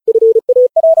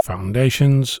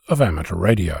Foundations of Amateur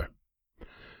Radio.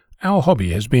 Our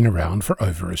hobby has been around for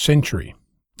over a century.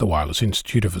 The Wireless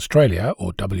Institute of Australia,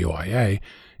 or WIA,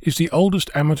 is the oldest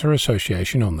amateur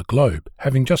association on the globe,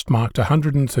 having just marked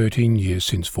 113 years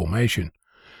since formation.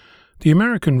 The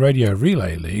American Radio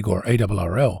Relay League, or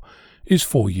ARRL, is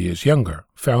 4 years younger,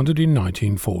 founded in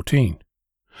 1914.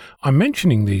 I'm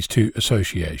mentioning these two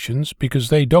associations because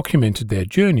they documented their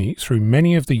journey through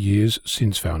many of the years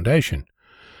since foundation.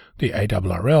 The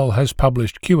ARRL has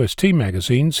published QST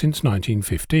magazine since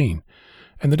 1915,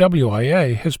 and the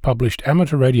WIA has published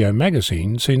Amateur Radio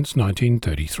magazine since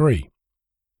 1933.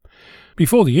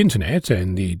 Before the Internet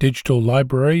and the digital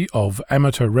library of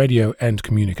amateur radio and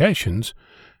communications,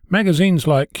 magazines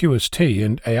like QST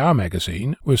and AR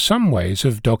Magazine were some ways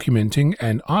of documenting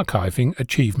and archiving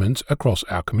achievements across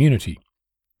our community.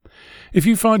 If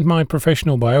you find my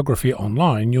professional biography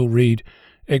online, you'll read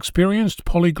experienced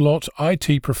polyglot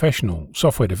IT professional,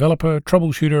 software developer,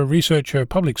 troubleshooter, researcher,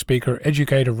 public speaker,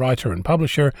 educator, writer and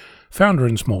publisher, founder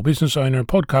and small business owner,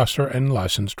 podcaster and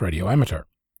licensed radio amateur.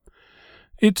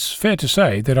 It's fair to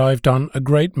say that I've done a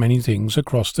great many things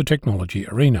across the technology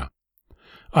arena.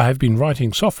 I have been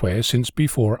writing software since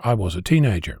before I was a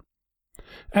teenager.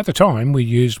 At the time, we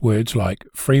used words like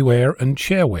freeware and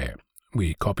shareware.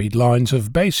 We copied lines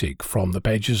of BASIC from the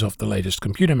pages of the latest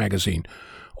computer magazine,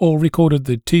 or recorded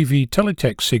the TV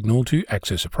teletext signal to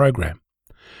access a program.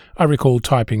 I recall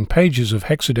typing pages of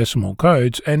hexadecimal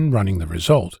codes and running the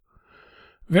result.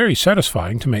 Very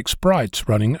satisfying to make sprites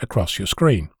running across your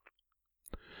screen.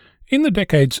 In the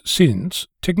decades since,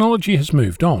 technology has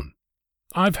moved on.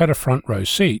 I've had a front row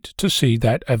seat to see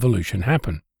that evolution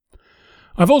happen.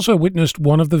 I've also witnessed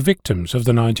one of the victims of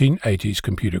the 1980s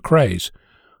computer craze,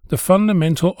 the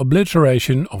fundamental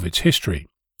obliteration of its history.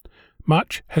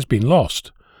 Much has been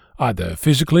lost, either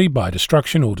physically by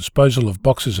destruction or disposal of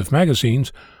boxes of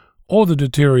magazines, or the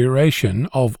deterioration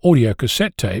of audio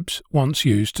cassette tapes once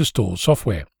used to store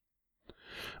software.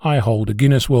 I hold a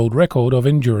Guinness World Record of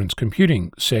endurance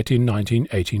computing set in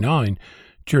 1989,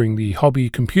 during the Hobby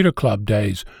Computer Club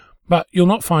days, but you'll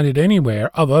not find it anywhere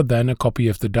other than a copy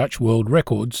of the Dutch World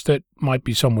Records that might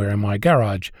be somewhere in my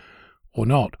garage, or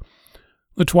not.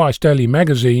 The twice daily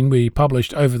magazine we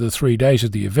published over the 3 days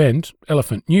of the event,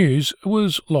 Elephant News,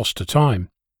 was lost to time.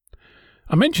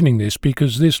 I'm mentioning this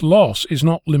because this loss is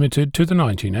not limited to the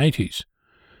 1980s.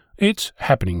 It's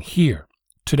happening here,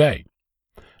 today.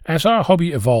 As our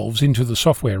hobby evolves into the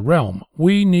software realm,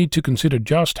 we need to consider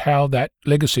just how that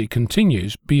legacy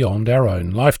continues beyond our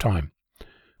own lifetime.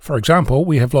 For example,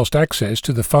 we have lost access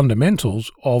to the fundamentals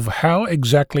of how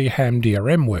exactly ham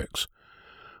DRM works.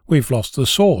 We've lost the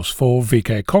source for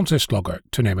VK Contest Logger,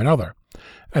 to name another,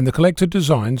 and the collected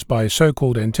designs by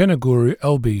so-called antenna guru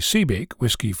LB Seebeek,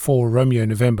 Whiskey 4 Romeo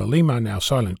November Lima, now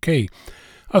Silent Key,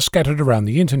 are scattered around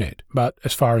the internet, but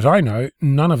as far as I know,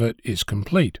 none of it is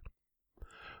complete.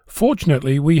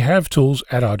 Fortunately, we have tools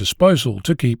at our disposal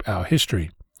to keep our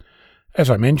history. As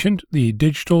I mentioned, the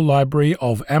Digital Library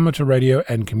of Amateur Radio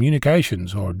and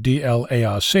Communications, or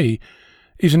DLARC,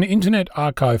 is an Internet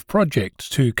archive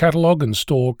project to catalogue and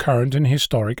store current and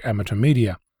historic amateur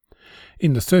media.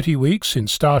 In the 30 weeks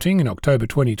since starting in October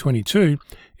 2022,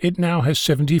 it now has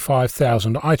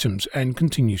 75,000 items and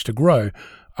continues to grow,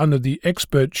 under the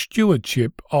expert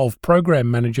stewardship of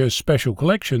Program Manager Special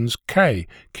Collections K,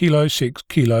 Kilo 6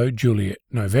 Kilo Juliet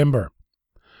November.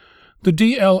 The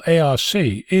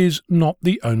DLARC is not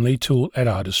the only tool at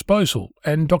our disposal,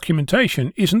 and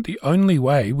documentation isn't the only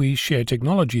way we share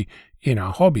technology in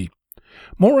our hobby.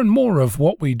 More and more of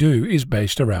what we do is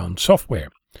based around software.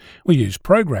 We use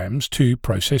programs to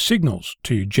process signals,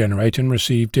 to generate and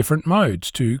receive different modes,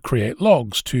 to create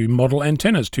logs, to model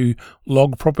antennas, to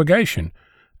log propagation,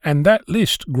 and that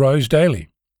list grows daily.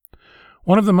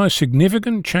 One of the most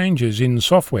significant changes in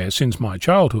software since my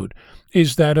childhood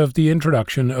is that of the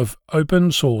introduction of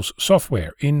open source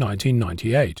software in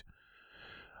 1998.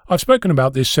 I've spoken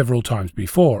about this several times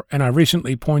before, and I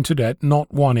recently pointed at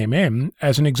Not1MM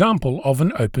as an example of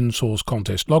an open source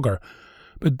contest logger,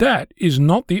 but that is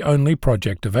not the only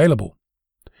project available.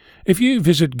 If you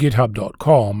visit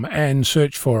github.com and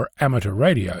search for amateur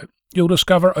radio, you'll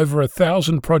discover over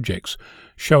 1,000 projects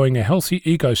showing a healthy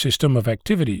ecosystem of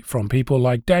activity from people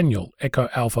like Daniel, Echo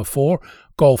Alpha 4,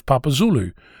 Golf Papa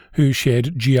Zulu, who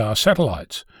shared GR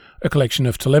satellites, a collection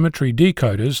of telemetry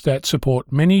decoders that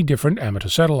support many different amateur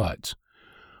satellites.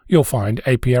 You'll find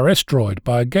APRS Droid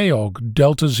by Georg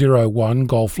Delta 01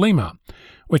 Golf Lima,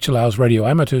 which allows radio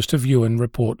amateurs to view and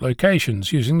report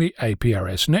locations using the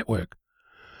APRS network.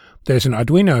 There's an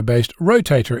Arduino-based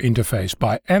rotator interface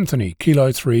by Anthony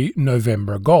Kilo 3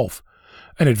 November Golf,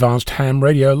 an advanced ham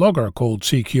radio logger called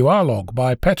CQR log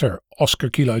by Petter, Oscar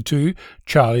Kilo 2,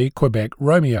 Charlie, Quebec,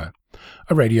 Romeo,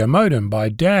 a radio modem by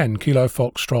Dan, Kilo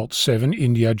Foxtrot 7,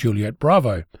 India, Juliet,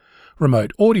 Bravo,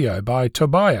 remote audio by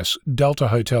Tobias, Delta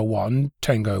Hotel 1,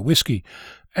 Tango Whiskey,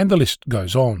 and the list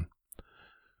goes on.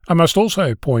 I must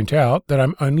also point out that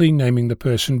I'm only naming the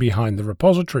person behind the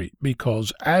repository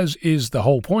because, as is the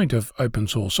whole point of open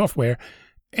source software,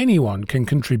 anyone can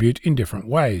contribute in different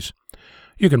ways.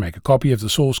 You can make a copy of the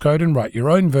source code and write your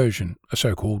own version, a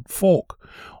so-called fork,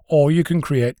 or you can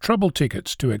create trouble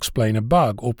tickets to explain a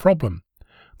bug or problem.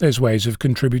 There's ways of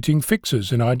contributing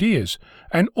fixes and ideas,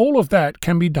 and all of that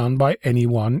can be done by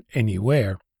anyone,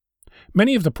 anywhere.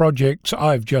 Many of the projects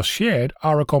I've just shared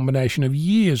are a combination of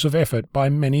years of effort by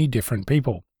many different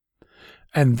people.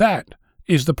 And that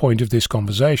is the point of this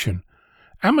conversation.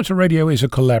 Amateur radio is a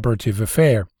collaborative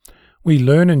affair. We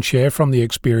learn and share from the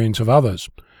experience of others.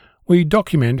 We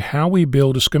document how we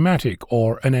build a schematic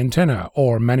or an antenna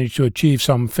or manage to achieve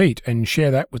some feat and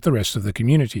share that with the rest of the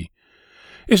community.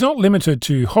 It's not limited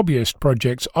to hobbyist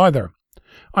projects either.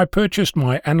 I purchased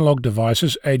my analog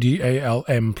devices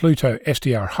ADALM Pluto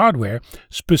SDR hardware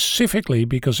specifically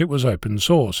because it was open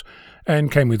source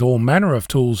and came with all manner of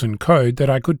tools and code that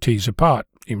I could tease apart,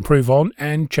 improve on,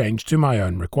 and change to my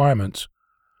own requirements.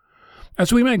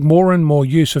 As we make more and more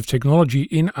use of technology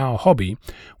in our hobby,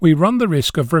 we run the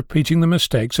risk of repeating the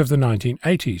mistakes of the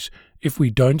 1980s if we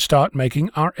don't start making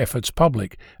our efforts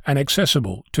public and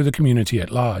accessible to the community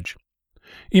at large.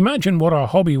 Imagine what our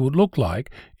hobby would look like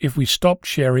if we stopped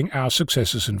sharing our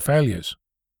successes and failures.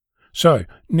 So,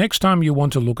 next time you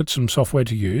want to look at some software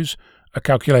to use, a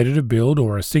calculator to build,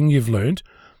 or a thing you've learned,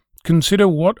 consider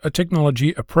what a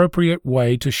technology-appropriate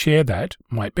way to share that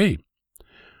might be.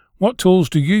 What tools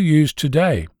do you use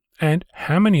today, and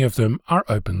how many of them are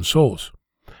open source?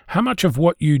 How much of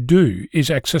what you do is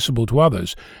accessible to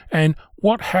others, and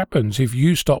what happens if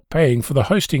you stop paying for the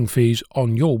hosting fees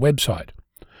on your website?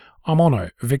 I'm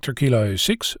Onno, Victor Kilo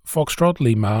 6, Foxtrot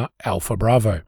Lima, Alpha Bravo.